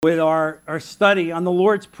With our study on the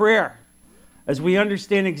Lord's Prayer, as we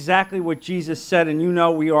understand exactly what Jesus said. And you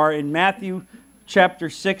know we are in Matthew chapter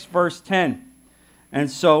 6, verse 10. And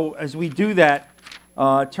so as we do that,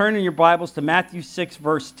 turn in your Bibles to Matthew 6,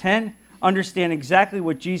 verse 10. Understand exactly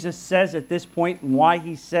what Jesus says at this point and why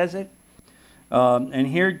he says it. And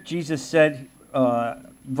here Jesus said,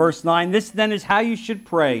 verse 9, "This then is how you should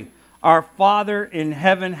pray. Our Father in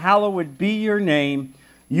heaven, hallowed be your name.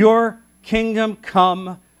 Your kingdom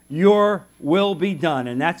come. Your will be done."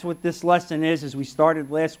 And that's what this lesson is, as we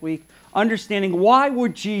started last week. Understanding why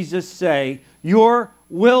would Jesus say, "Your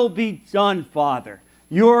will be done, Father.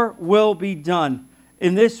 Your will be done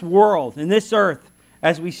in this world, in this earth,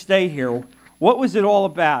 as we stay here." What was it all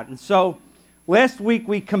about? And so last week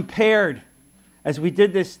we compared, as we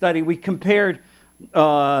did this study, we compared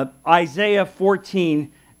Isaiah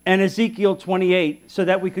 14 and Ezekiel 28 so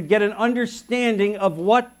that we could get an understanding of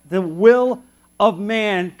what the will of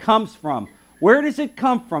man comes from. Where does it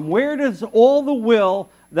come from? Where does all the will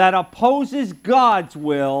that opposes God's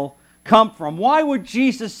will come from? Why would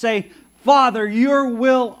Jesus say, "Father, your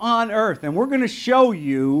will on earth"? And we're going to show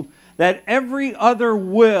you that every other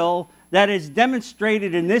will that is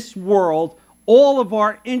demonstrated in this world, all of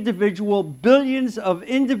our individual, billions of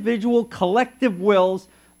individual collective wills,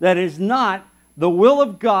 that is not the will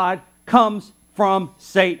of God, comes from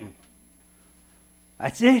Satan.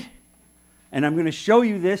 That's it. And I'm going to show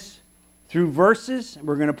you this through verses.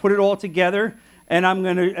 We're going to put it all together. And I'm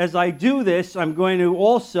going to, as I do this, I'm going to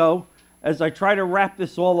also, as I try to wrap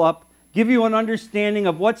this all up, give you an understanding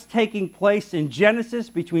of what's taking place in Genesis,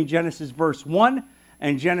 between Genesis verse 1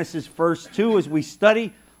 and Genesis verse 2, as we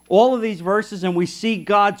study all of these verses and we see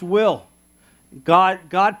God's will.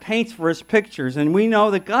 God paints for us pictures, and we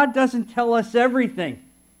know that God doesn't tell us everything.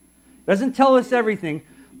 Doesn't tell us everything,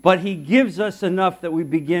 but he gives us enough that we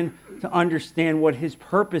begin to understand what his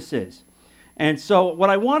purpose is. And so what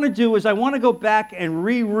I want to do is I want to go back and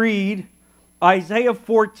reread Isaiah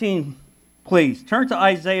 14. Please, turn to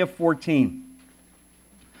Isaiah 14.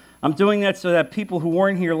 I'm doing that so that people who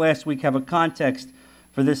weren't here last week have a context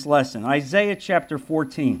for this lesson. Isaiah chapter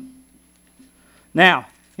 14. Now,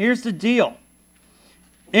 here's the deal.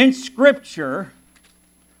 In Scripture,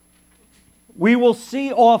 we will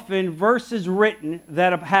see often verses written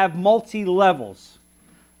that have multi-levels.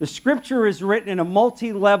 The Scripture is written in a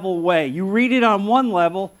multi-level way. You read it on one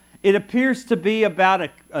level, it appears to be about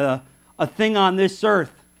a thing on this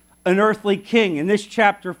earth, an earthly king. In this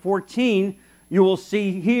chapter 14, you will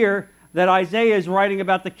see here that Isaiah is writing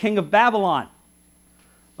about the king of Babylon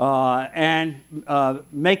and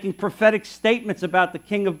making prophetic statements about the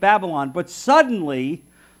king of Babylon. But suddenly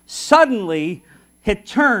it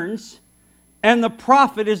turns, and the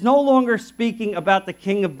prophet is no longer speaking about the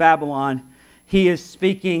king of Babylon. He is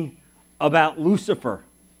speaking about Lucifer,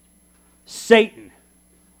 Satan,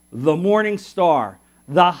 the morning star,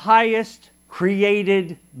 the highest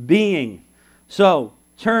created being. So,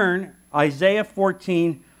 turn Isaiah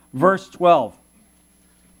 14, verse 12.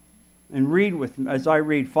 And read with me as I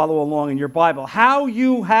read. Follow along in your Bible. "How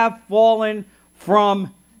you have fallen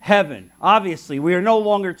from heaven." Obviously, we are no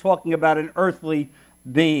longer talking about an earthly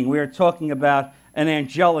being. We are talking about an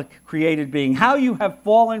angelic created being. "How you have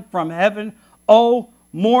fallen from heaven, O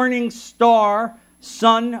morning star,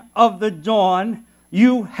 son of the dawn,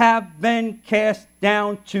 you have been cast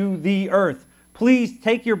down to the earth." Please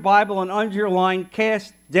take your Bible and underline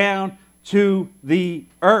 "cast down to the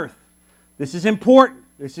earth." This is important.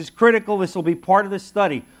 This is critical. This will be part of the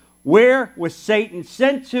study. Where was Satan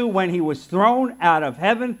sent to when he was thrown out of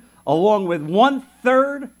heaven? Along with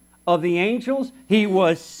 1/3 of the angels, he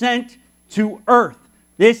was sent to earth.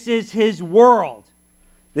 This is his world.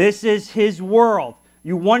 This is his world.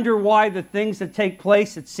 You wonder why the things that take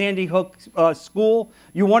place at Sandy Hook School,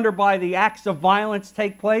 you wonder why the acts of violence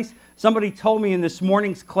take place. Somebody told me in this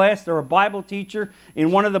morning's class, they're a Bible teacher,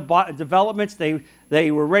 in one of the developments, they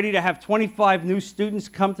were ready to have 25 new students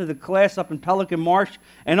come to the class up in Pelican Marsh,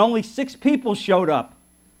 and only 6 people showed up,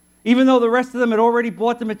 even though the rest of them had already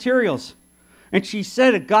bought the materials. And she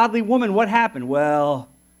said, "A godly woman, what happened?" "Well,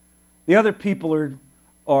 the other people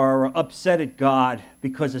are upset at God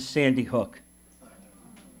because of Sandy Hook.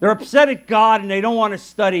 They're upset at God and they don't want to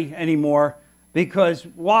study anymore, because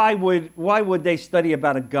why would they study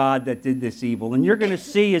about a God that did this evil?" And you're going to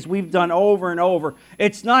see, as we've done over and over,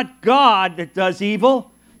 it's not God that does evil.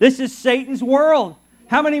 This is Satan's world.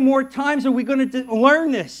 How many more times are we going to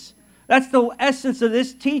learn this? That's the essence of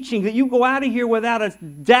this teaching, that you go out of here without a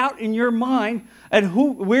doubt in your mind at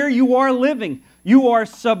where you are living. You are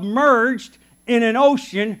submerged in an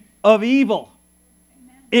ocean of evil.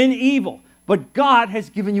 Amen. In evil. But God has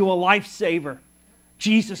given you a lifesaver.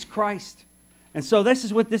 Jesus Christ. And so this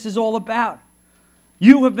is what this is all about.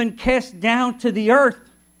 You have been cast down to the earth.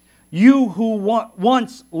 You who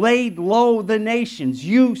once laid low the nations.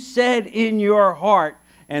 You said in your heart,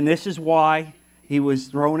 and this is why he was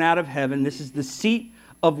thrown out of heaven. This is the seat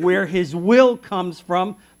of where his will comes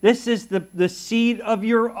from. This is the seed of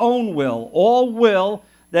your own will. All will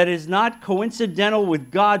that is not coincidental with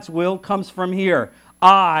God's will comes from here.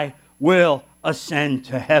 I will ascend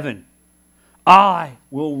to heaven. I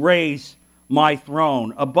will raise my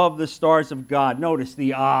throne above the stars of God. Notice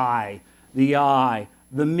the I,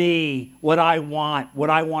 the me, what I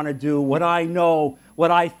want to do, what I know,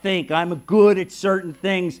 what I think. I'm good at certain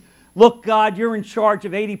things. Look, God, you're in charge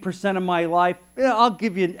of 80% of my life. Yeah, I'll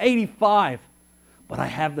give you an 85. But I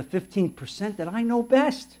have the 15% that I know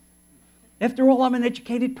best. After all, I'm an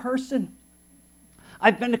educated person.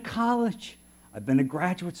 I've been to college. I've been to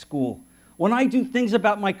graduate school. When I do things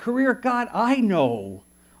about my career, God, I know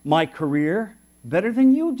my career better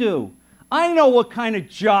than you do. I know what kind of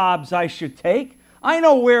jobs I should take. I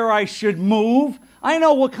know where I should move. I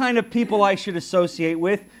know what kind of people I should associate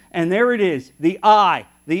with. And there it is, the I,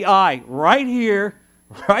 right here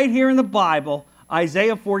in the Bible,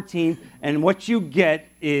 Isaiah 14, and what you get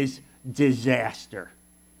is disaster.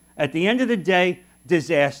 At the end of the day,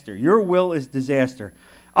 disaster. Your will is disaster.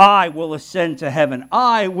 I will ascend to heaven.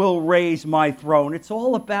 I will raise my throne. It's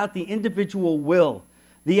all about the individual will.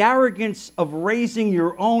 The arrogance of raising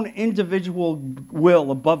your own individual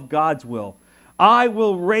will above God's will. I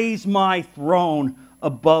will raise my throne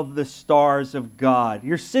above the stars of God.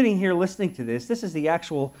 You're sitting here listening to this. This is the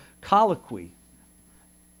actual colloquy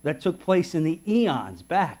that took place in the eons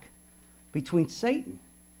back between Satan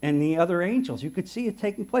and the other angels. You could see it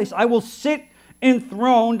taking place. I will sit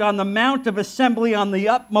enthroned on the mount of assembly on the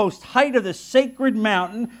utmost height of the sacred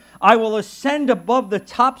mountain. I will ascend above the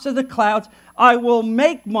tops of the clouds. I will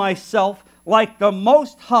make myself like the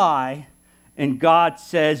Most High. And God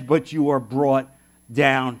says, but you are brought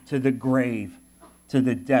down to the grave, to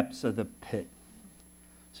the depths of the pit.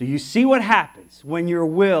 So you see what happens when your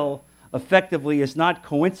will effectively is not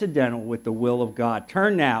coincidental with the will of God.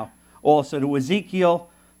 Turn now also to Ezekiel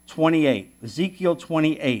 28. Ezekiel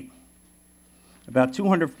 28. About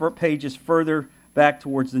 200 pages further back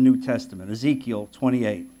towards the New Testament. Ezekiel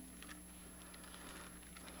 28.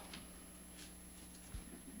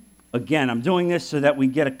 Again, I'm doing this so that we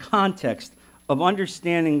get a context of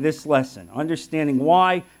understanding this lesson, understanding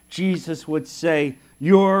why Jesus would say,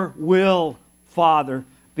 your will, Father,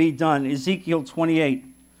 be done. Ezekiel 28,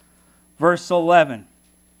 verse 11.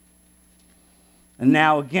 And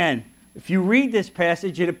now again, if you read this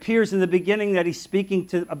passage, it appears in the beginning that he's speaking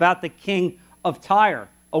about the king of Tyre,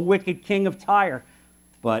 a wicked king of Tyre.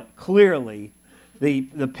 But clearly,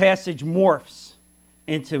 the passage morphs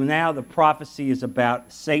into now the prophecy is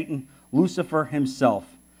about Satan, Lucifer himself.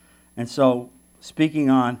 And so, speaking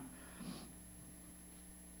on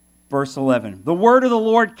verse 11. The word of the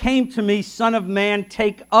Lord came to me, Son of man,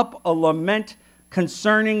 take up a lament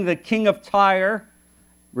concerning the king of Tyre,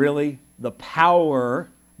 really the power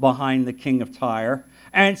behind the king of Tyre,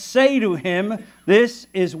 and say to him, this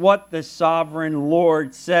is what the sovereign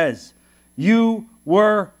Lord says. You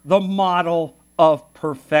were the model of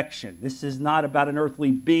perfection. This is not about an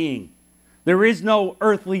earthly being. There is no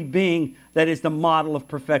earthly being that is the model of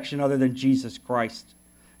perfection other than Jesus Christ.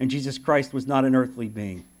 And Jesus Christ was not an earthly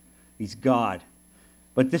being. He's God.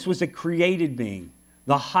 But this was a created being,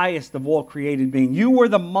 the highest of all created beings. You were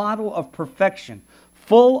the model of perfection,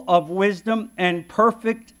 full of wisdom and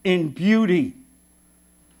perfect in beauty.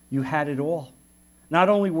 You had it all. Not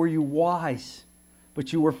only were you wise,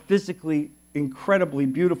 but you were physically incredibly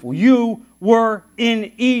beautiful. You were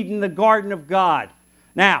in Eden, the garden of God.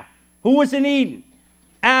 Now, who was in Eden?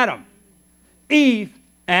 Adam, Eve,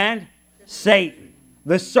 and Satan,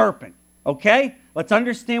 the serpent. Okay? Let's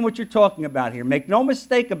understand what you're talking about here. Make no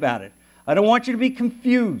mistake about it. I don't want you to be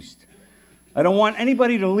confused. I don't want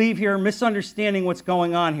anybody to leave here misunderstanding what's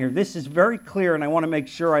going on here. This is very clear, and I want to make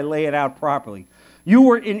sure I lay it out properly. You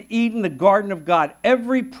were in Eden, the garden of God.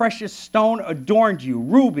 Every precious stone adorned you.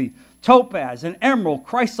 Ruby, topaz, and emerald,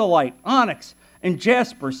 chrysolite, onyx, and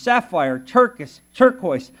jasper, sapphire,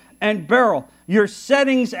 turquoise, and beryl. Your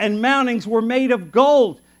settings and mountings were made of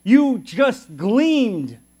gold. You just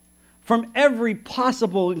gleamed from every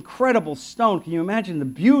possible incredible stone. Can you imagine the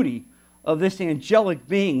beauty of this angelic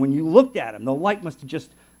being? When you looked at him, the light must have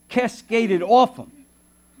just cascaded off him.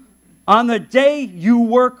 On the day you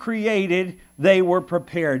were created, they were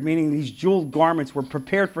prepared, meaning these jeweled garments were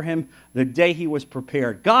prepared for him the day he was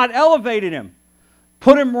prepared. God elevated him,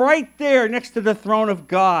 put him right there next to the throne of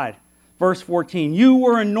God. verse 14. You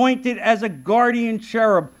were anointed as a guardian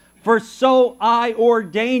cherub, for so I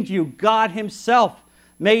ordained you. God himself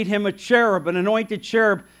made him a cherub, an anointed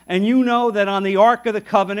cherub. And you know that on the Ark of the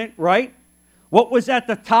Covenant, right? What was at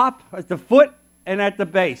the top, at the foot, and at the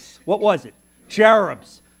base? What was it?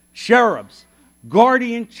 Cherubs. Cherubs.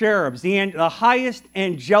 Guardian cherubs. The highest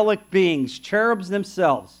angelic beings. Cherubs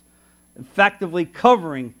themselves. Effectively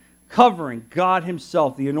covering God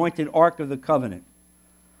himself, the anointed Ark of the Covenant.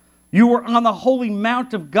 You were on the holy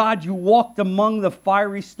mount of God. You walked among the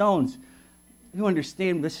fiery stones. You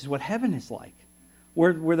understand this is what heaven is like.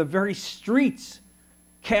 Where the very streets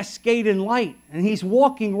cascade in light. And he's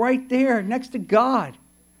walking right there next to God.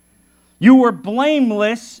 You were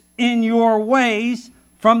blameless in your ways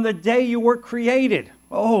from the day you were created.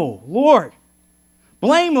 Oh, Lord.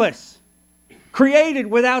 Blameless. Created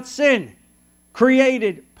without sin.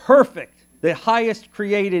 Created perfect. The highest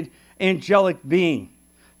created angelic being.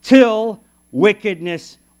 Till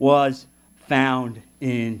wickedness was found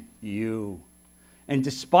in you. And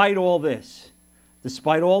despite all this,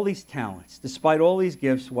 despite all these talents, despite all these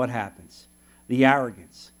gifts, what happens? The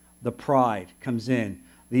arrogance, the pride comes in,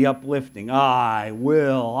 the uplifting. I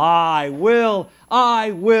will, I will, I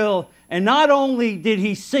will. And not only did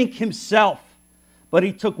he sink himself, but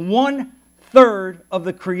he took 1/3 of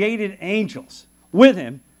the created angels with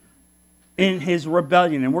him in his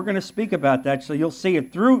rebellion. And we're going to speak about that, so you'll see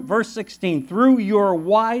it. Through verse 16, through your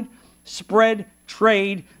widespread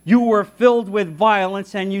trade, you were filled with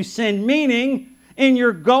violence and you sinned, meaning in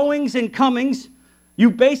your goings and comings, you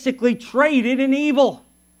basically traded in evil,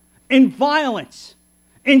 in violence,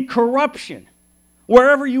 in corruption,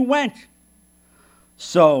 wherever you went.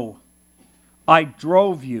 So I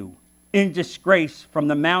drove you in disgrace from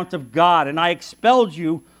the mount of God, and I expelled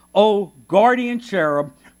you, O guardian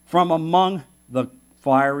cherub, from among the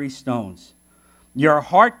fiery stones. Your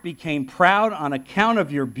heart became proud on account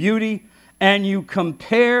of your beauty, and you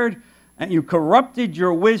compared and you corrupted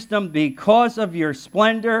your wisdom because of your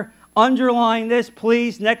splendor. Underline this,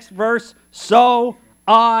 please. Next verse. So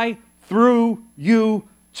I threw you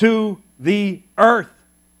to the earth.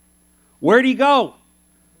 Where'd he go?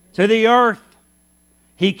 To the earth.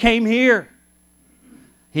 He came here.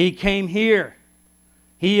 He came here.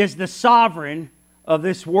 He is the sovereign of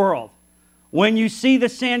this world. When you see the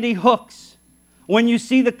Sandy Hooks, when you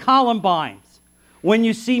see the Columbines, when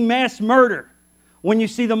you see mass murder, when you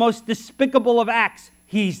see the most despicable of acts,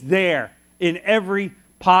 he's there in every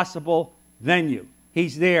possible venue.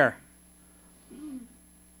 He's there.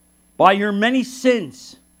 By your many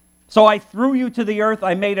sins, so I threw you to the earth,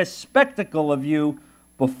 I made a spectacle of you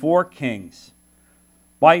before kings.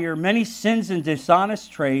 By your many sins and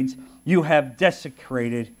dishonest trades, you have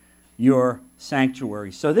desecrated your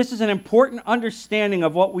sanctuary. So this is an important understanding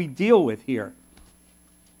of what we deal with here.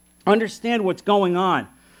 Understand what's going on.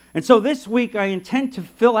 And so this week I intend to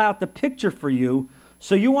fill out the picture for you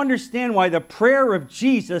so you understand why the prayer of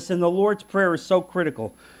Jesus and the Lord's Prayer is so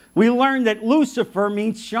critical. We learned that Lucifer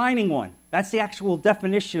means shining one. That's the actual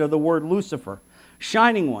definition of the word Lucifer,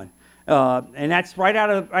 shining one. And that's right out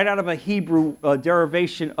of a Hebrew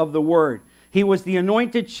derivation of the word. He was the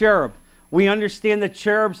anointed cherub. We understand that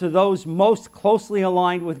cherubs are those most closely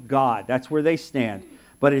aligned with God. That's where they stand.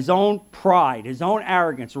 But his own pride, his own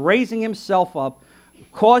arrogance, raising himself up,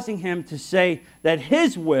 causing him to say that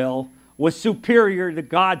his will was superior to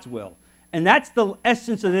God's will. And that's the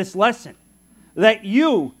essence of this lesson. That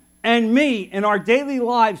you and me in our daily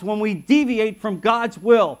lives, when we deviate from God's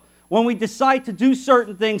will, when we decide to do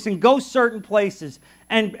certain things and go certain places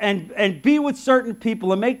and be with certain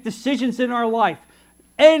people and make decisions in our life,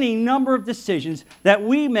 any number of decisions that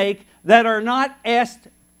we make that are not asked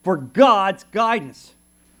for God's guidance.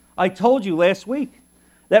 I told you last week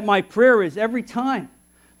that my prayer is every time,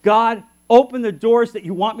 God, open the doors that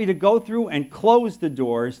you want me to go through and close the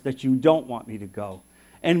doors that you don't want me to go.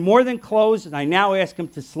 And more than close, I now ask him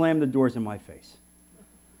to slam the doors in my face.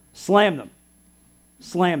 Slam them.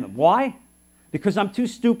 Slam them. Why? Because I'm too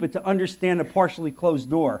stupid to understand a partially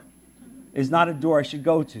closed door is not a door I should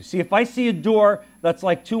go to. See, if I see a door that's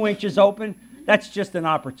like 2 inches open, that's just an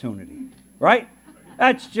opportunity, right?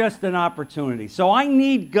 That's just an opportunity. So I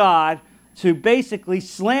need God to basically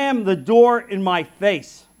slam the door in my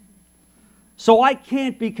face so I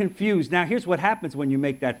can't be confused. Now, here's what happens when you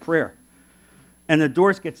make that prayer and the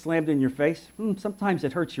doors get slammed in your face. Sometimes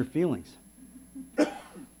it hurts your feelings.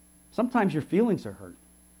 Sometimes your feelings are hurt.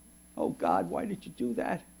 Oh, God, why did you do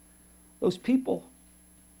that? Those people,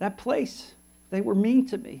 that place, they were mean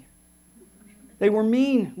to me. They were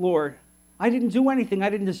mean, Lord. I didn't do anything. I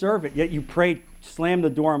didn't deserve it. Yet you prayed, slam the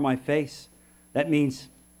door in my face. That means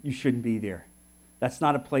you shouldn't be there. that's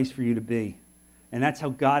not a place for you to be. And that's how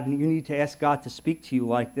God, you need to ask God to speak to you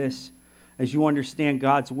like this as you understand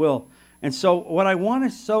God's will. And so what I want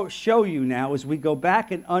to show you now is we go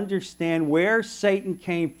back and understand where Satan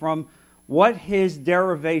came from, what his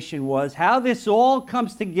derivation was, how this all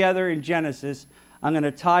comes together in Genesis. I'm going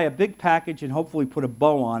to tie a big package and hopefully put a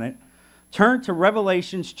bow on it. Turn to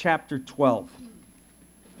Revelations chapter 12.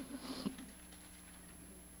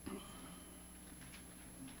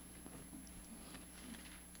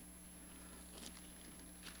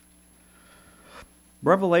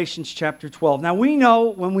 Revelations chapter 12. Now we know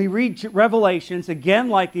when we read Revelations, again,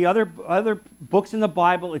 like the other books in the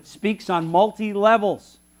Bible, it speaks on multiple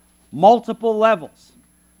levels.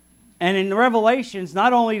 And in Revelations,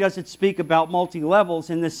 not only does it speak about multi-levels,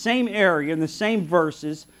 in the same area, in the same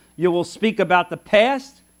verses, you will speak about the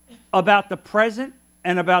past, about the present,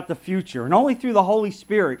 and about the future. And only through the Holy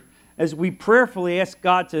Spirit, as we prayerfully ask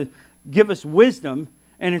God to give us wisdom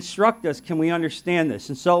and instruct us, can we understand this.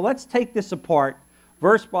 And so let's take this apart,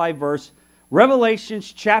 verse by verse.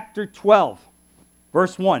 Revelations chapter 12,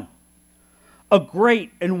 verse 1. A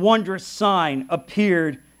great and wondrous sign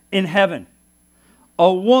appeared in heaven.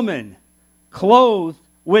 A woman clothed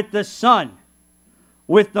with the sun,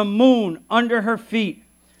 with the moon under her feet,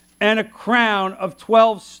 and a crown of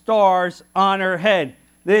 12 stars on her head.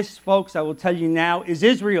 This, folks, I will tell you now, is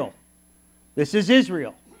Israel. This is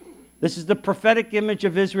Israel. This is the prophetic image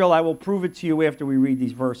of Israel. I will prove it to you after we read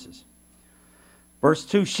these verses. Verse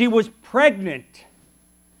 2, she was pregnant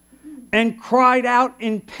and cried out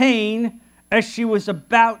in pain as she was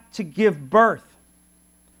about to give birth.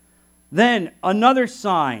 Then another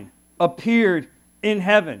sign appeared in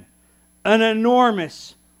heaven, an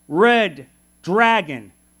enormous red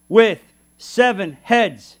dragon with 7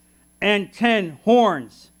 heads and 10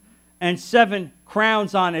 horns and 7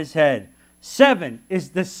 crowns on his head. 7 is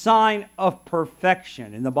the sign of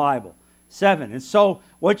perfection in the Bible. 7. And so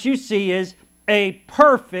what you see is a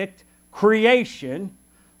perfect creation,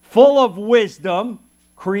 full of wisdom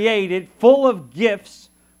created, full of gifts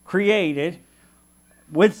created,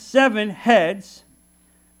 with 7 heads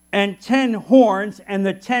and 10 horns, and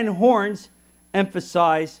the 10 horns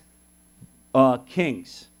emphasize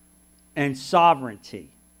kings and sovereignty.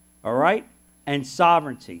 All right? And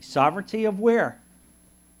sovereignty. Sovereignty of where?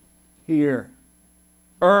 Here.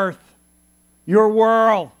 Earth. Your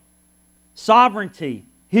world. Sovereignty.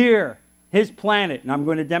 Here. His planet. And I'm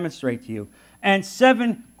going to demonstrate to you. And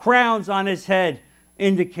 7 crowns on his head,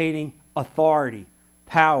 indicating authority,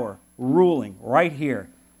 power, ruling, right here.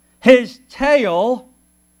 His tail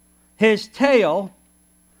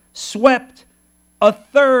swept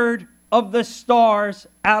 1/3 of the stars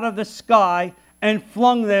out of the sky and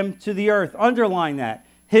flung them to the earth. Underline that.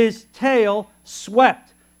 His tail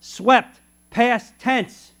swept, past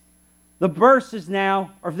tense. The verses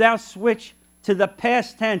now are now switched to the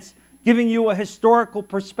past tense, giving you a historical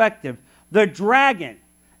perspective. The dragon,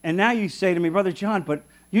 and now you say to me, Brother John, but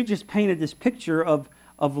you just painted this picture of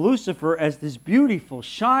Lucifer as this beautiful,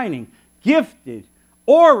 shining, gifted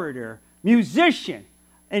orator, musician,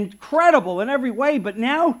 incredible in every way, but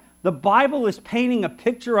now the Bible is painting a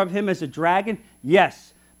picture of him as a dragon?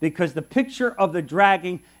 Yes, because the picture of the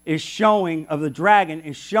dragon is showing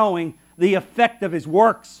the effect of his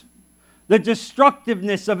works, the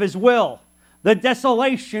destructiveness of his will, the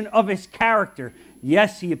desolation of his character.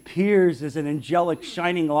 Yes, he appears as an angelic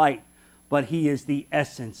shining light, but he is the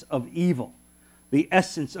essence of evil, the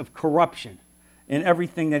essence of corruption in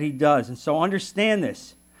everything that he does. And so understand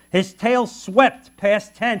this. His tail swept,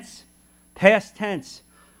 past tense,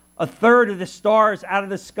 1/3 of the stars out of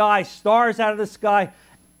the sky.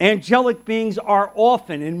 Angelic beings are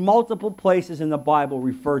often, in multiple places in the Bible,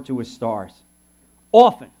 referred to as stars.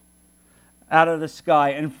 Often out of the sky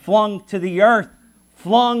and flung to the earth.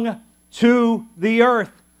 Flung to the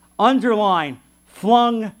earth. Underline,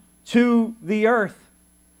 flung to the earth.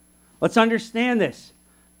 Let's understand this.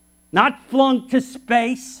 Not flung to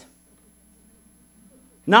space.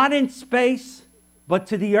 Not in space, but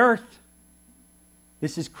to the earth.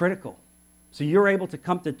 This is critical. So you're able to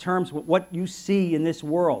come to terms with what you see in this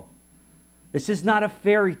world. This is not a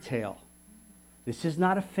fairy tale. This is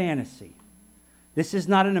not a fantasy. This is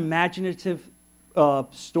not an imaginative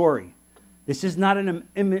story. This is not an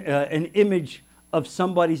image of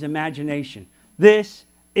somebody's imagination. This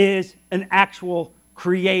is an actual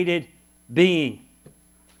created being.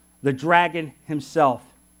 The dragon himself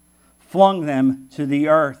flung them to the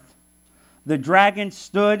earth. The dragon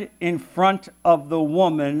stood in front of the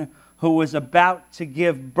woman who was about to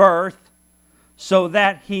give birth so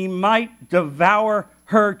that he might devour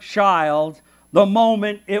her child the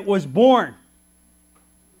moment it was born.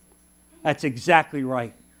 That's exactly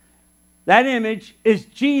right. That image is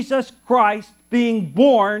Jesus Christ being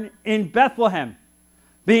born in Bethlehem,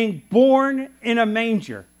 being born in a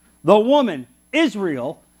manger. The woman,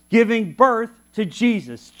 Israel, giving birth to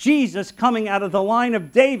Jesus. Jesus coming out of the line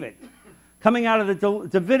of David, coming out of the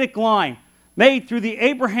Davidic line, made through the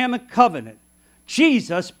Abrahamic covenant.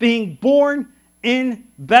 Jesus being born in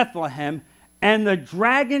Bethlehem, and the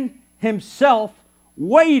dragon himself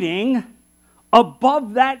waiting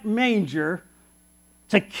above that manger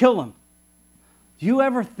to kill him. Do you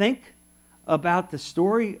ever think about the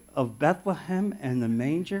story of Bethlehem and the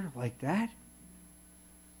manger like that?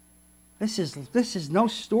 This is no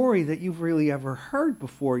story that you've really ever heard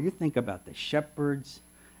before. You think about the shepherds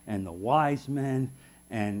and the wise men,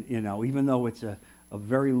 and even though it's a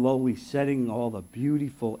very lowly setting, all the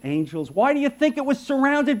beautiful angels. Why do you think it was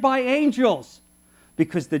surrounded by angels?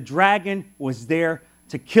 Because the dragon was there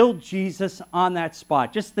to kill Jesus on that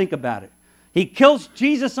spot. Just think about it. He kills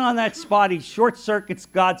Jesus on that spot. He short-circuits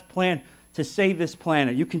God's plan to save this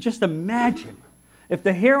planet. You can just imagine. If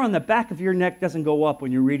the hair on the back of your neck doesn't go up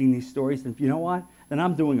when you're reading these stories, then you know what? Then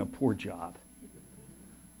I'm doing a poor job.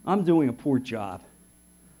 I'm doing a poor job.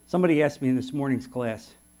 Somebody asked me in this morning's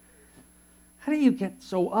class, how do you get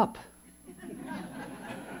so up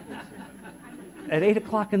at 8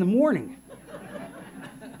 o'clock in the morning?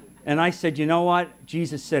 And I said, you know what?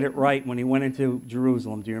 Jesus said it right when he went into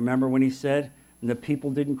Jerusalem. Do you remember when he said, and the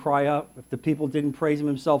people didn't cry out? If the people didn't praise him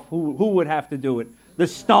himself, who would have to do it? The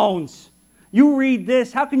stones. You read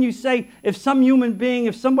this, how can you say if some human being,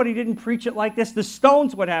 if somebody didn't preach it like this, the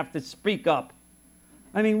stones would have to speak up?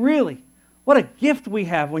 I mean, really, what a gift we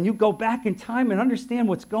have when you go back in time and understand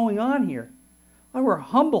what's going on here. Why we're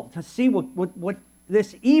humbled to see what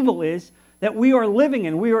this evil is that we are living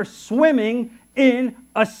in. We are swimming in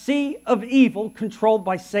a sea of evil controlled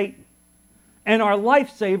by Satan. And our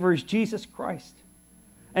lifesaver is Jesus Christ.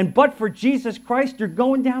 And but for Jesus Christ, you're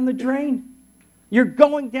going down the drain. You're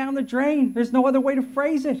going down the drain. There's no other way to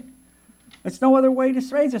phrase it. There's no other way to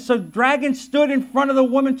phrase it. So dragon stood in front of the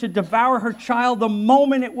woman to devour her child the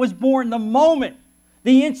moment it was born.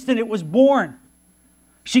 The instant it was born.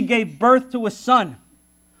 She gave birth to a son,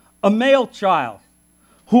 a male child,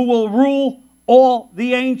 who will rule all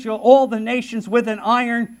the nations with an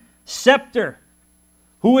iron scepter.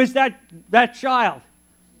 Who is that child?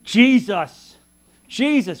 Jesus.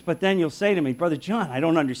 Jesus. But then you'll say to me, Brother John, I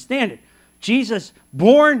don't understand it. Jesus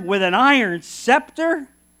born with an iron scepter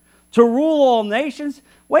to rule all nations?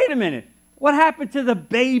 Wait a minute. What happened to the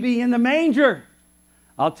baby in the manger?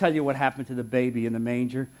 I'll tell you what happened to the baby in the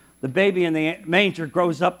manger. The baby in the manger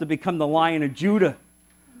grows up to become the Lion of Judah.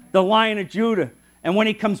 The Lion of Judah. And when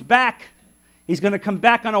he comes back, he's going to come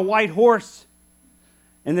back on a white horse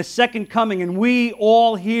in the second coming. And we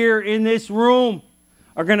all here in this room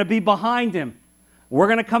are going to be behind him. We're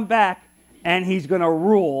going to come back, and he's going to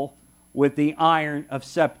rule with the iron of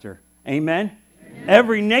scepter. Amen? Amen?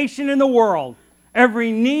 Every nation in the world,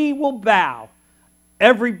 every knee will bow.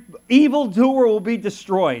 Every evildoer will be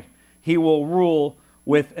destroyed. He will rule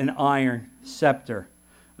with an iron scepter.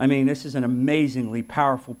 I mean, this is an amazingly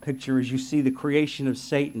powerful picture as you see the creation of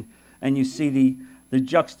Satan and you see the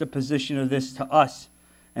juxtaposition of this to us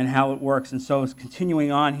and how it works. And so it's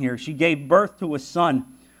continuing on here. She gave birth to a son,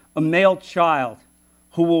 a male child,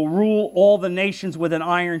 who will rule all the nations with an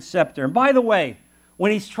iron scepter. And by the way,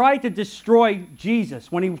 when he's tried to destroy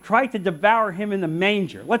Jesus, when he tried to devour him in the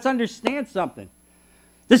manger, let's understand something.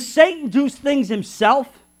 Does Satan do things himself?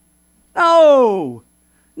 No.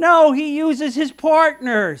 No, he uses his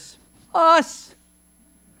partners. Us.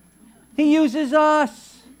 He uses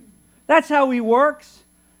us. That's how he works.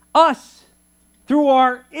 Us. Through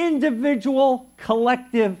our individual,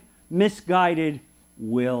 collective, misguided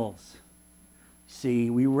wills. See,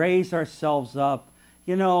 we raise ourselves up.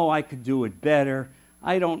 You know, I could do it better.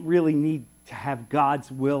 I don't really need to have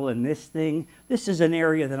God's will in this thing. This is an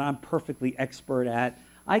area that I'm perfectly expert at.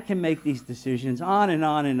 I can make these decisions, on and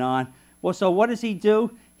on and on. Well, so what does he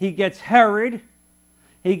do? He gets Herod.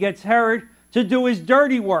 He gets Herod to do his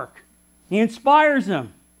dirty work. He inspires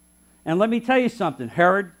him. And let me tell you something.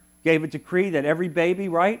 Herod gave a decree that every baby,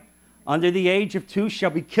 right, under the age of 2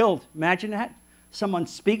 shall be killed. Imagine that. Someone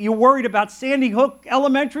speak. You're worried about Sandy Hook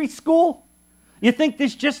Elementary School? You think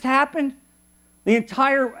this just happened?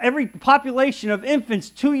 Every population of infants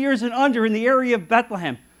 2 years and under in the area of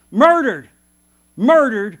Bethlehem, murdered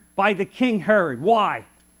by the King Herod. Why?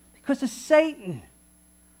 Because of Satan.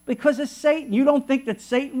 Because of Satan. You don't think that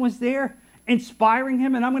Satan was there inspiring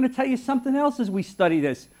him? And I'm going to tell you something else as we study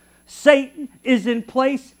this. Satan is in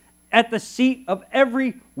place at the seat of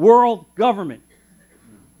every world government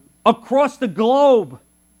across the globe.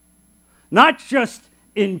 not just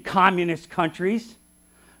in communist countries,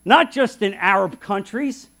 not just in Arab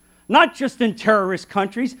countries, not just in terrorist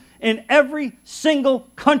countries, in every single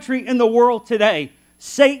country in the world today,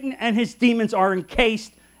 Satan and his demons are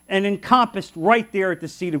encased and encompassed right there at the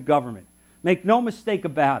seat of government. Make no mistake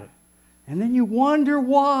about it. And then you wonder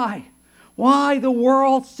why the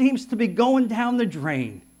world seems to be going down the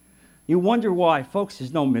drain. You wonder why. Folks,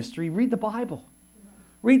 there's no mystery. Read the Bible.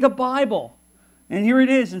 Read the Bible. And here it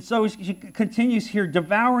is. And so she continues here,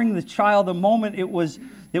 devouring the child the moment it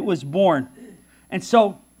was born. And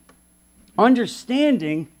so,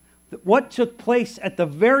 understanding what took place at the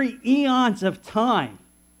very eons of time.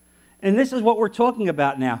 And this is what we're talking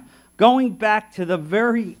about now. Going back to the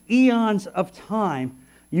very eons of time,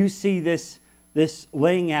 you see this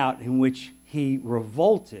laying out in which he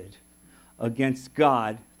revolted against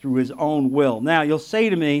God through his own will. Now, you'll say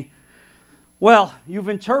to me, well, you've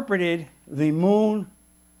interpreted the moon,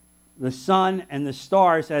 the sun, and the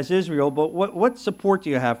stars as Israel, but what support do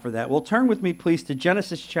you have for that? Well, turn with me, please, to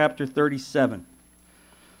Genesis chapter 37.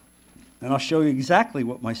 And I'll show you exactly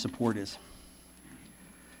what my support is.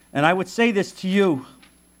 And I would say this to you.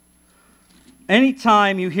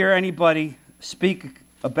 Anytime you hear anybody speak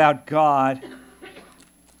about God,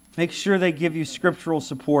 make sure they give you scriptural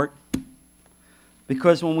support.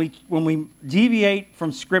 Because when we deviate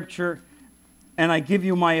from Scripture and I give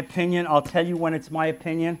you my opinion, I'll tell you when it's my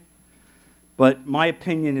opinion. But my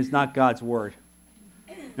opinion is not God's Word.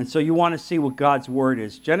 And so you want to see what God's Word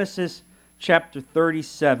is. Genesis chapter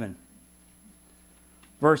 37,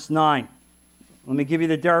 verse 9. Let me give you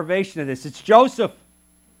the derivation of this. It's Joseph,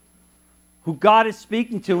 who God is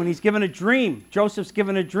speaking to, and he's given a dream. Joseph's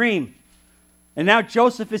given a dream. And now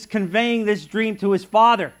Joseph is conveying this dream to his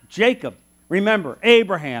father, Jacob. Remember,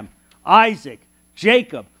 Abraham, Isaac,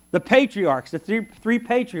 Jacob, the patriarchs, the three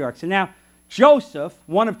patriarchs. And now Joseph,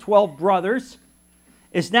 one of 12 brothers,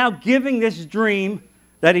 is now giving this dream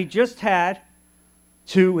that he just had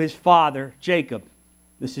to his father, Jacob.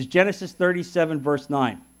 This is Genesis 37, verse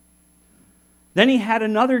 9. Then he had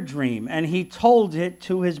another dream, and he told it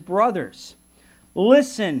to his brothers.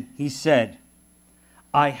 Listen, he said,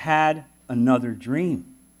 I had another dream.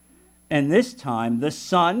 And this time the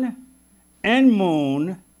sun and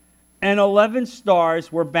moon and 11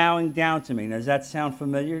 stars were bowing down to me. Now, does that sound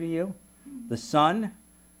familiar to you? The sun,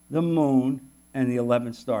 the moon, and the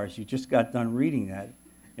 11 stars. You just got done reading that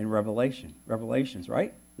in Revelations,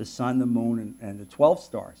 right? The sun, the moon, and the 12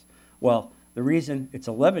 stars. Well, the reason it's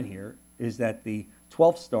 11 here is that the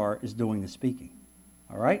 12th star is doing the speaking.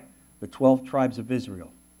 All right? The 12 tribes of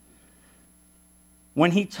Israel.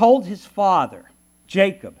 When he told his father,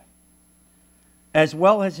 Jacob, as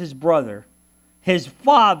well as his brother, his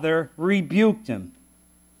father rebuked him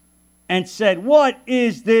and said, what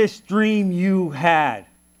is this dream you had?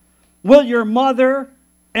 Will your mother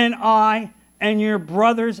and I and your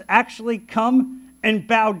brothers actually come and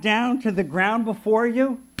bow down to the ground before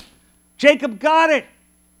you? Jacob got it.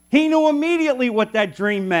 He knew immediately what that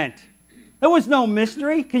dream meant. There was no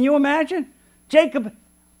mystery. Can you imagine? Jacob,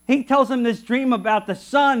 he tells him this dream about the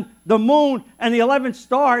sun, the moon, and the 11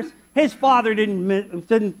 stars. His father didn't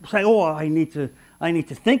say, oh, I need to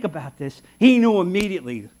think about this. He knew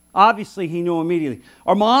immediately. Obviously, he knew immediately.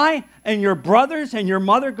 Am I and your brothers and your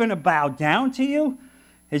mother going to bow down to you?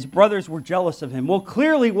 His brothers were jealous of him. Well,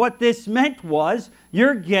 clearly what this meant was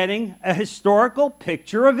you're getting a historical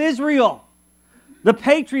picture of Israel. The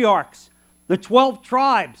patriarchs, the 12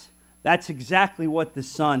 tribes, that's exactly what the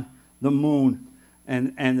sun, the moon,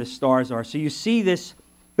 and the stars are. So you see this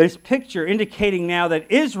picture indicating now that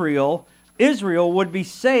Israel would be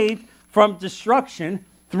saved from destruction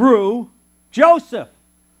through Joseph.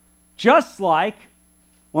 Just like,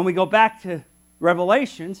 when we go back to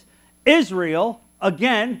Revelations, Israel,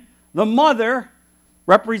 again, the mother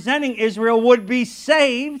representing Israel, would be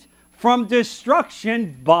saved from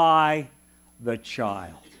destruction by the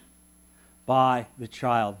child, by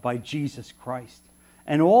Jesus Christ.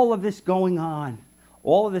 And all of this going on,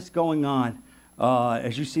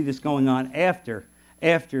 as you see this going on after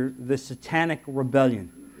the satanic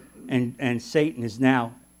rebellion, and Satan is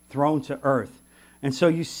now thrown to earth. And so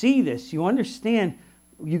you see this, you understand,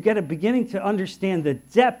 you get a beginning to understand the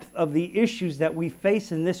depth of the issues that we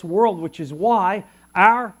face in this world, which is why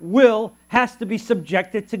our will has to be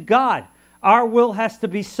subjected to God. Our will has to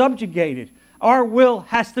be subjugated. Our will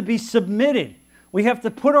has to be submitted. We have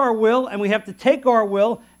to put our will, and we have to take our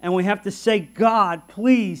will, and we have to say, God,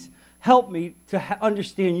 please help me to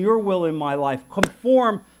understand your will in my life.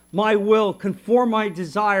 Conform my will, conform my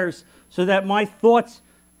desires, so that my thoughts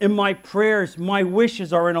and my prayers, my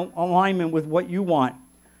wishes are in alignment with what you want.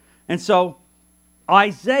 And so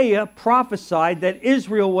Isaiah prophesied that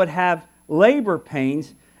Israel would have labor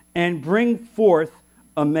pains and bring forth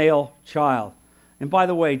a male child. And by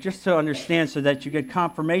the way, just to understand so that you get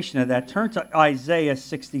confirmation of that, turn to Isaiah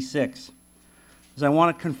 66. Because I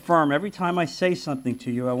want to confirm, every time I say something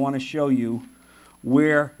to you, I want to show you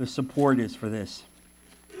where the support is for this.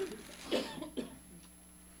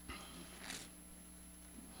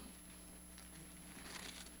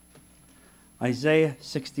 Isaiah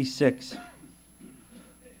 66.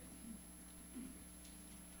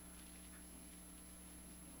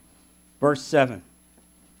 Verse 7.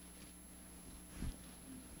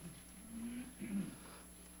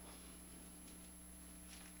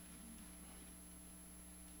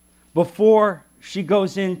 Before she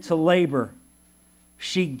goes into labor,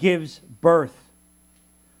 she gives birth.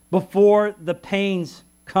 Before the pains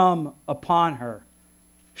come upon her,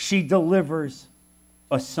 she delivers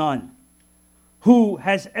a son. Who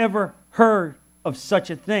has ever heard of such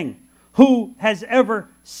a thing? Who has ever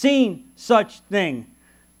seen such thing?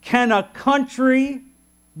 Can a country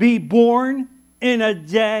be born in a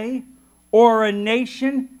day, or a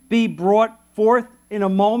nation be brought forth in a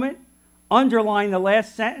moment? Underline the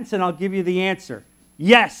last sentence and I'll give you the answer.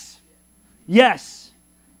 Yes, yes,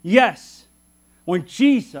 yes. When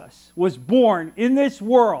Jesus was born in this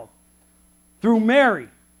world through Mary,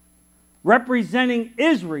 representing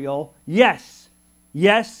Israel, yes,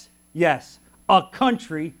 yes, yes. A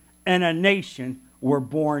country and a nation were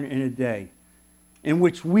born in a day in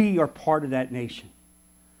which we are part of that nation.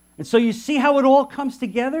 And so you see how it all comes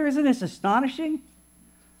together? Isn't this astonishing?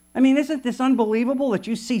 I mean, isn't this unbelievable that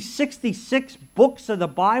you see 66 books of the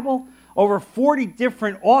Bible, over 40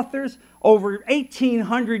 different authors, over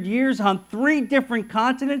 1,800 years on 3 different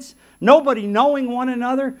continents, nobody knowing one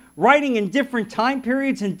another, writing in different time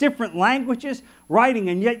periods in different languages, writing,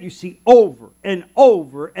 and yet you see over and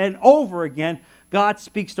over and over again, God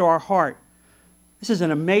speaks to our heart. This is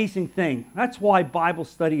an amazing thing. That's why Bible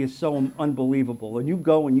study is so unbelievable. When you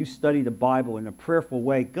go and you study the Bible in a prayerful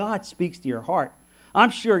way, God speaks to your heart.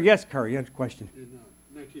 I'm sure, yes, Curry, you have a question. In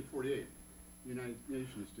 1948, the United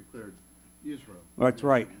Nations declared Israel. That's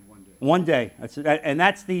right. One day.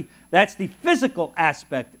 That's the physical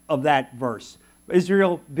aspect of that verse.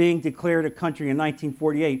 Israel being declared a country in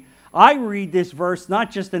 1948. I read this verse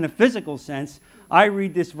not just in a physical sense, I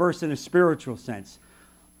read this verse in a spiritual sense.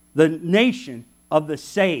 The nation of the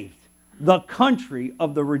saved, the country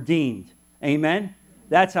of the redeemed. Amen?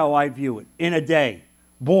 That's how I view it. In a day.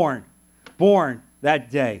 Born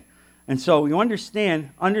that day. And so you understand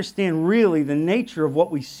really the nature of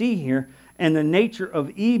what we see here and the nature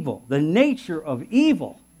of evil. The nature of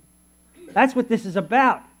evil. That's what this is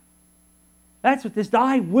about. That's what this,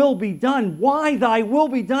 thy will be done. Why thy will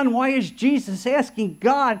be done? Why is Jesus asking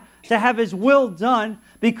God to have his will done?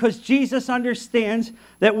 Because Jesus understands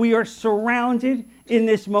that we are surrounded in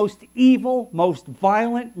this most evil, most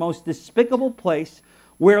violent, most despicable place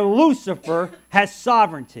where Lucifer has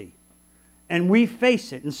sovereignty. And we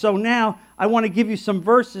face it. And so now I want to give you some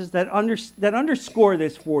verses that underscore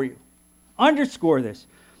this for you. Underscore this.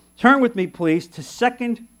 Turn with me, please, to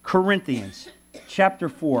 2 Corinthians chapter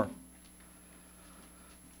 4.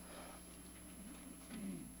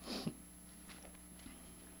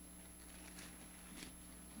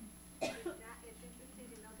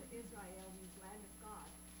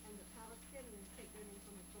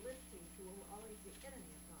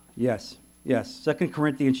 Yes, yes. 2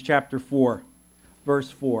 Corinthians chapter 4,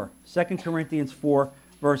 verse 4. 2 Corinthians 4,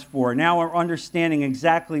 verse 4. Now we're understanding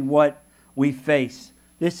exactly what we face.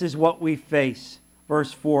 This is what we face.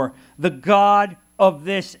 Verse 4. The God of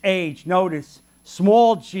this age. Notice,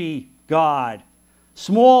 small g, God.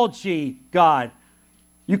 Small g, God.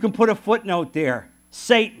 You can put a footnote there.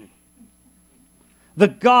 Satan. The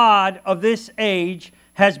God of this age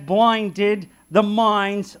has blinded the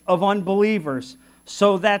minds of unbelievers,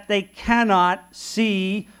 so that they cannot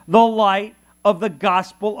see the light of the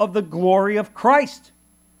gospel of the glory of Christ,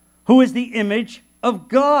 who is the image of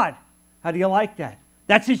God. How do you like that?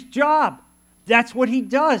 That's his job. That's what he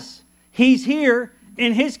does. He's here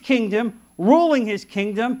in his kingdom, ruling his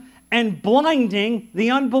kingdom, and blinding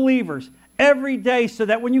the unbelievers every day, so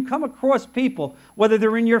that when you come across people, whether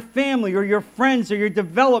they're in your family or your friends or your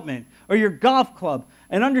development or your golf club,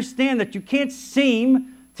 and understand that you can't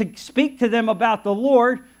seem to speak to them about the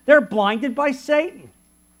Lord, they're blinded by Satan.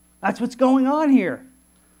 That's what's going on here.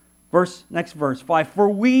 Next verse, 5. For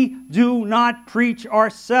we do not preach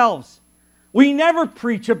ourselves. We never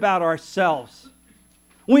preach about ourselves.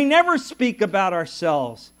 We never speak about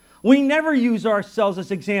ourselves. We never use ourselves as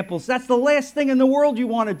examples. That's the last thing in the world you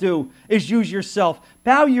want to do, is use yourself.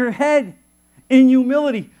 Bow your head in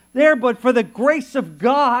humility. There but for the grace of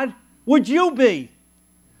God would you be.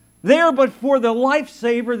 There but for the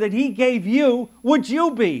lifesaver that he gave you would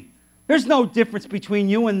you be. There's no difference between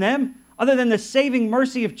you and them other than the saving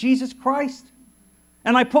mercy of Jesus Christ.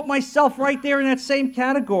 And I put myself right there in that same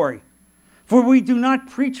category. For we do not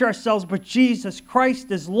preach ourselves, but Jesus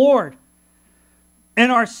Christ is Lord,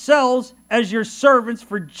 and ourselves as your servants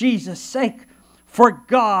for Jesus' sake. For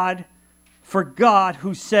God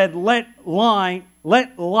who said, let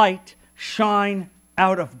light shine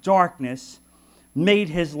out of darkness, made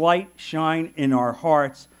his light shine in our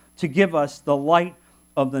hearts to give us the light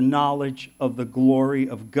of the knowledge of the glory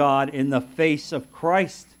of God in the face of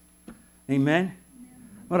Christ. Amen?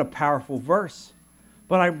 What a powerful verse.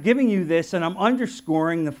 But I'm giving you this and I'm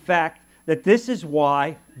underscoring the fact that this is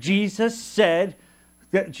why Jesus said,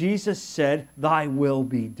 thy will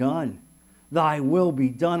be done. Thy will be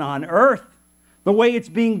done on earth. The way it's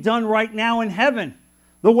being done right now in heaven.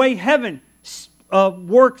 The way heaven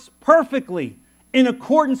works perfectly in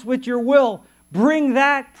accordance with your will. Bring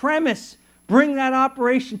that premise, bring that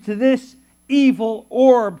operation to this evil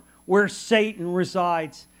orb where Satan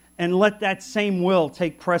resides. And let that same will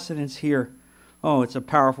take precedence here. Oh, it's a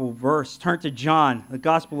powerful verse. Turn to John, the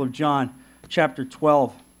Gospel of John, chapter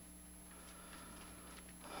 12.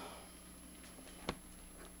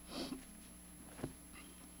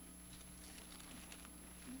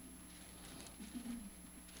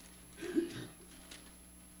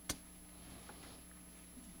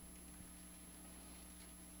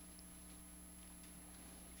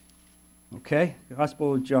 Okay,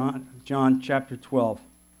 Gospel of John chapter 12.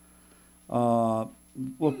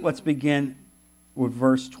 Let's begin with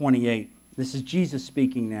verse 28. This is Jesus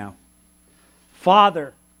speaking now.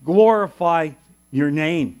 Father, glorify your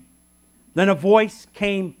name. Then a voice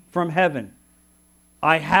came from heaven.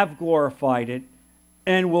 I have glorified it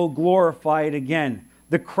and will glorify it again.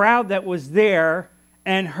 The crowd that was there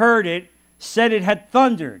and heard it said it had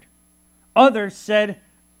thundered. Others said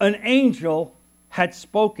an angel had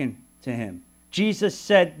spoken to him. Jesus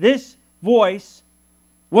said, this voice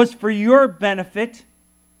was for your benefit,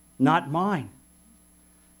 not mine.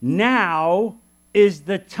 Now is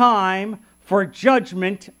the time for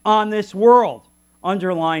judgment on this world.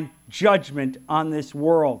 Underline judgment on this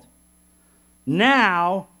world.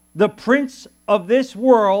 Now the prince of this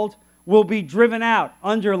world will be driven out.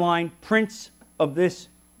 Underline prince of this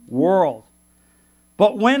world.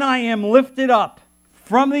 But when I am lifted up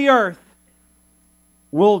from the earth,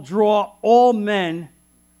 will draw all men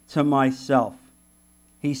to myself.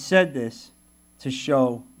 He said this to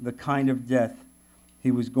show the kind of death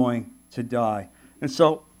he was going to die. And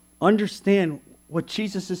so understand what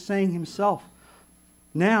Jesus is saying himself.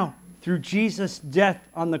 Now, through Jesus' death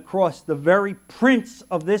on the cross, the very prince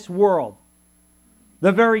of this world,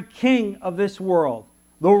 the very king of this world,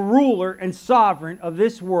 the ruler and sovereign of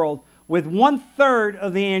this world, with 1/3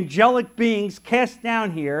 of the angelic beings cast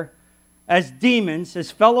down here as demons, as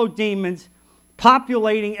fellow demons,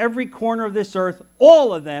 populating every corner of this earth,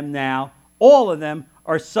 all of them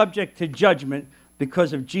are subject to judgment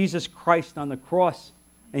because of Jesus Christ on the cross.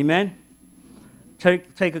 Amen?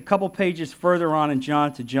 Take a couple pages further on in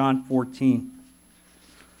John to John 14.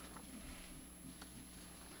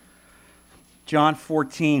 John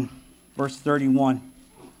 14, verse 31.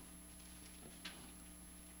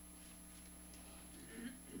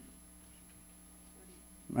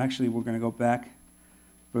 Actually, we're going to go back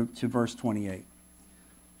to verse 28.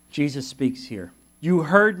 Jesus speaks here. You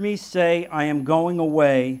heard me say, I am going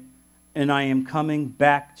away and I am coming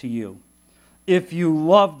back to you. If you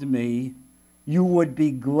loved me, you would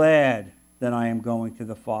be glad that I am going to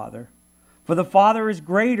the Father. For the Father is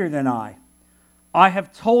greater than I. I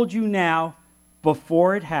have told you now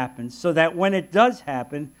before it happens, so that when it does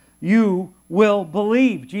happen, you will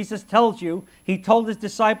believe. Jesus tells you, he told his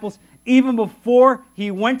disciples, even before he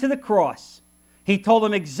went to the cross, he told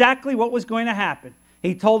them exactly what was going to happen.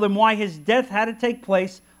 He told them why his death had to take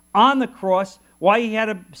place on the cross, why he had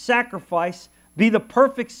to sacrifice, be the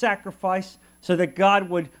perfect sacrifice, so that God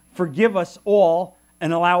would forgive us all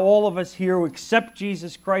and allow all of us here to accept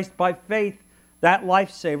Jesus Christ by faith, that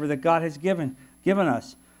lifesaver that God has given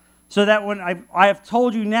us. So that when I have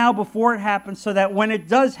told you now before it happens, so that when it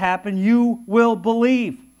does happen, you will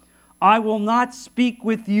believe. I will not speak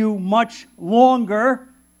with you much longer.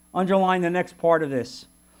 Underline the next part of this.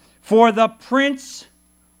 For the prince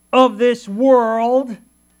of this world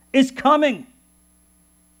is coming.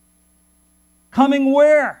 Coming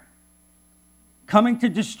where? Coming to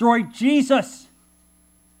destroy Jesus.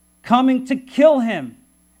 Coming to kill him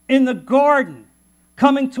in the garden.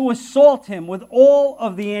 Coming to assault him with all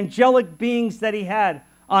of the angelic beings that he had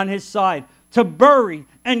on his side. to bury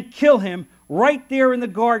and kill him right there in the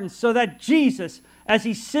garden, so that Jesus, as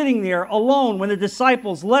he's sitting there alone when the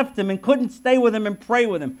disciples left him and couldn't stay with him and pray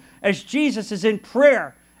with him, as Jesus is in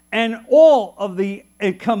prayer and all of the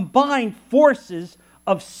combined forces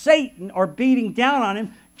of Satan are beating down on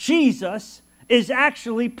him, Jesus is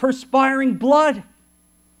actually perspiring blood.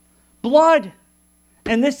 Blood.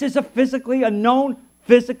 And this is a known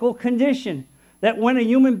physical condition, that when a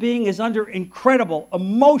human being is under incredible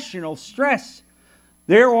emotional stress,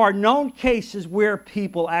 there are known cases where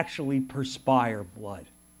people actually perspire blood.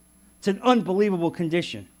 It's an unbelievable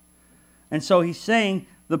condition. And so he's saying,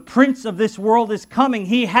 the prince of this world is coming.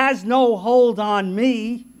 He has no hold on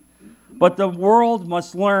me, but the world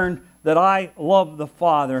must learn that I love the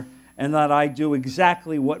Father and that I do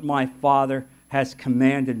exactly what my Father has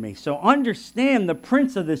commanded me. So understand the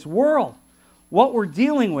prince of this world, what we're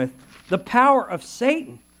dealing with, the power of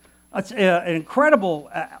Satan. It's an incredible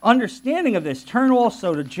understanding of this. Turn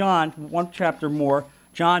also to John, one chapter more,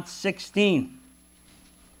 John 16.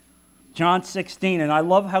 John 16, and I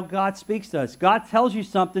love how God speaks to us. God tells you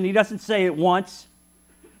something. He doesn't say it once.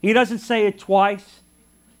 He doesn't say it twice.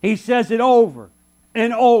 He says it over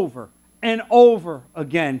and over and over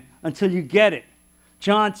again until you get it.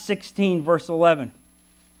 John 16, verse 11.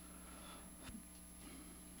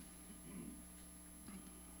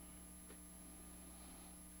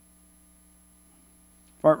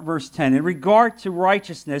 Verse 10, in regard to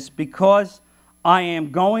righteousness, because I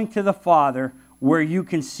am going to the Father, where you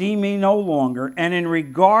can see me no longer, and in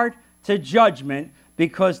regard to judgment,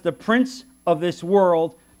 because the prince of this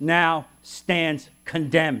world now stands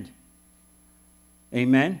condemned.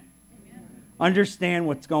 Amen? Understand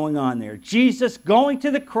what's going on there. Jesus going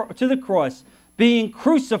to the cross, being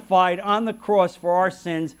crucified on the cross for our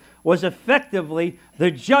sins, was effectively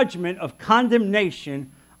the judgment of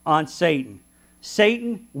condemnation on Satan.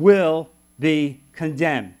 Satan will be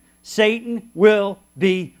condemned. Satan will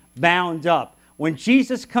be bound up. When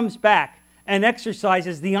Jesus comes back and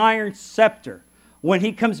exercises the iron scepter, when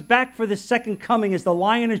he comes back for the second coming as the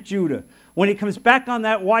Lion of Judah, when he comes back on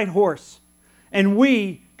that white horse, and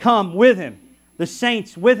we come with him, the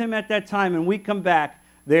saints with him at that time, and we come back,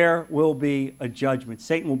 there will be a judgment.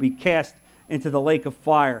 Satan will be cast into the lake of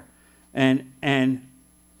fire, and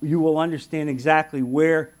you will understand exactly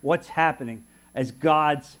what's happening as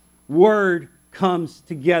God's word comes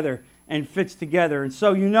together and fits together. And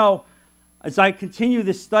so, as I continue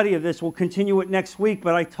this study of this, we'll continue it next week,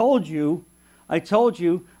 but I told you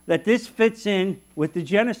that this fits in with the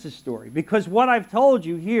Genesis story, because what I've told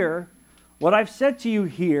you here, what I've said to you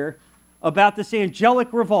here about this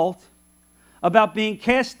angelic revolt, about being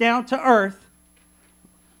cast down to earth,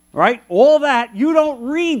 right? All that, you don't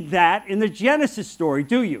read that in the Genesis story,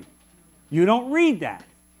 do you? You don't read that.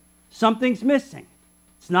 Something's missing.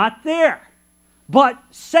 It's not there. But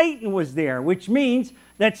Satan was there, which means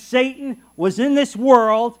that Satan was in this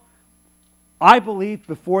world, I believe,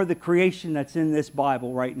 before the creation that's in this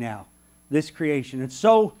Bible right now, this creation. And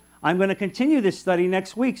so I'm going to continue this study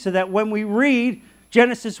next week so that when we read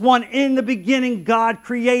Genesis 1, in the beginning God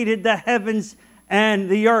created the heavens and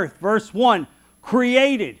the earth. Verse 1,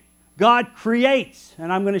 created. God creates.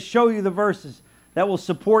 And I'm going to show you the verses that will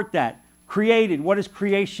support that. Created. What does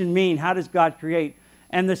creation mean? How does God create?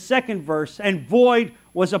 And the second verse, and void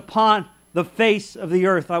was upon the face of the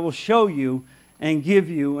earth. I will show you and give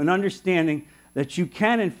you an understanding that you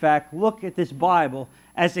can, in fact, look at this Bible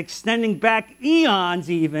as extending back eons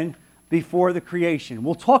even before the creation.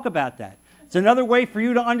 We'll talk about that. It's another way for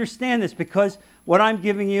you to understand this, because what I'm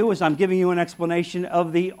giving you is I'm giving you an explanation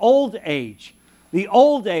of the old age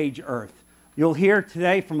earth. You'll hear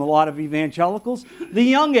today from a lot of evangelicals, the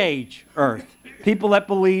young age earth. People that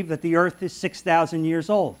believe that the earth is 6,000 years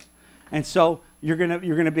old. And so you're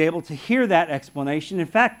going to be able to hear that explanation. In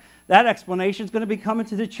fact, that explanation is going to be coming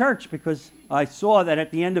to the church, because I saw that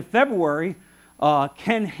at the end of February,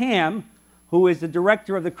 Ken Ham, who is the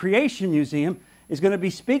director of the Creation Museum, is going to be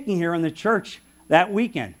speaking here in the church that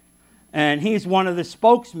weekend. And he's one of the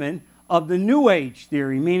spokesmen of the New Age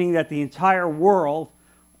theory, meaning that the entire world,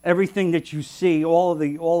 everything that you see, all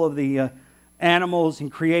of the animals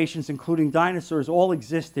and creations, including dinosaurs, all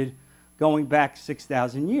existed going back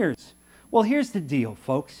 6,000 years. Well, here's the deal,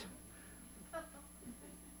 folks.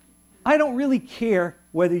 I don't really care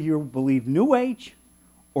whether you believe New Age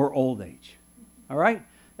or Old Age. All right?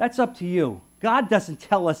 That's up to you. God doesn't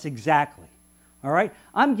tell us exactly. All right?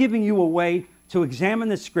 I'm giving you a way to examine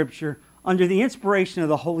the Scripture under the inspiration of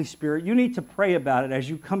the Holy Spirit. You need to pray about it as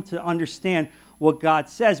you come to understand what God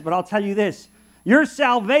says. But I'll tell you this. Your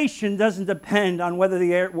salvation doesn't depend on whether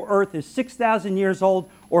the earth is 6,000 years old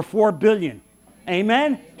or 4 billion.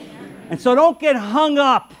 Amen? And so don't get hung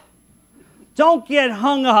up. Don't get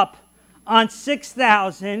hung up on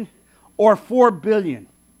 6,000 or 4 billion.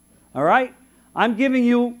 All right? I'm giving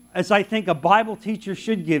you, as I think a Bible teacher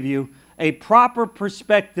should give you, a proper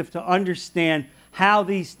perspective to understand how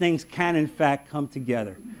these things can in fact come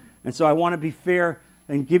together. And so I want to be fair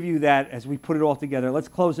and give you that as we put it all together. Let's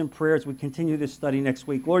close in prayer as we continue this study next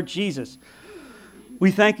week. Lord Jesus,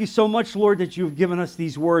 we thank you so much, Lord, that you have given us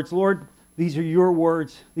these words. Lord, these are your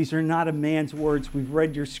words. These are not a man's words. We've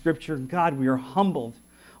read your scripture. God, we are humbled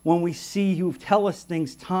when we see you tell us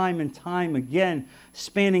things time and time again,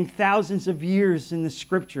 spanning thousands of years in the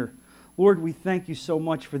scripture. Lord, we thank you so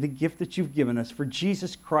much for the gift that you've given us, for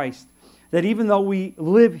Jesus Christ, that even though we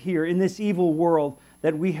live here in this evil world,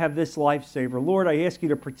 that we have this lifesaver. Lord, I ask you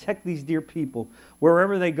to protect these dear people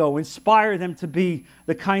wherever they go. Inspire them to be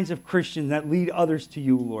the kinds of Christians that lead others to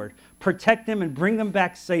you, Lord. Protect them and bring them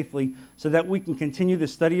back safely so that we can continue the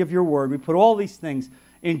study of your word. We put all these things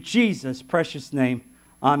in Jesus' precious name.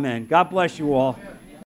 Amen. God bless you all.